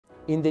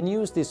In the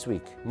news this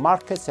week,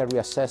 markets are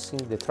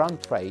reassessing the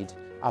Trump trade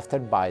after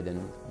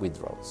Biden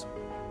withdraws.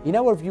 In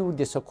our view,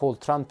 the so-called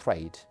Trump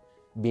trade,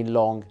 being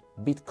long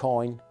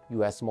Bitcoin,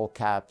 US small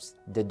caps,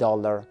 the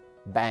dollar,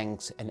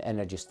 banks and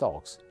energy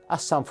stocks,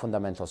 has some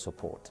fundamental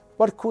support.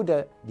 What could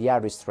the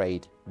Harris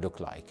trade look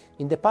like?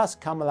 In the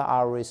past, Kamala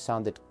Harris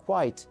sounded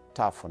quite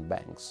tough on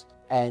banks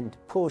and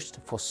pushed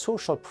for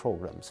social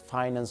programs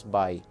financed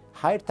by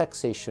higher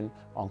taxation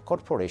on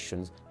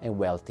corporations and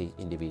wealthy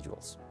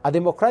individuals. A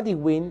Democratic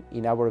win,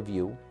 in our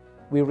view,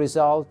 will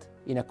result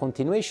in a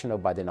continuation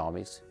of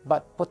Bidenomics,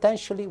 but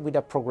potentially with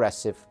a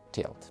progressive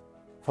tilt.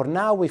 For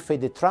now, we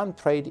fade the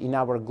Trump trade in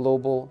our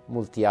global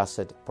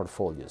multi-asset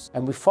portfolios,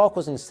 and we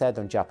focus instead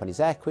on Japanese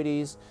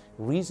equities,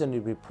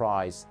 reasonably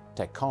priced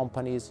tech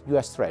companies,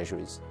 US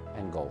Treasuries,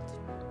 and gold.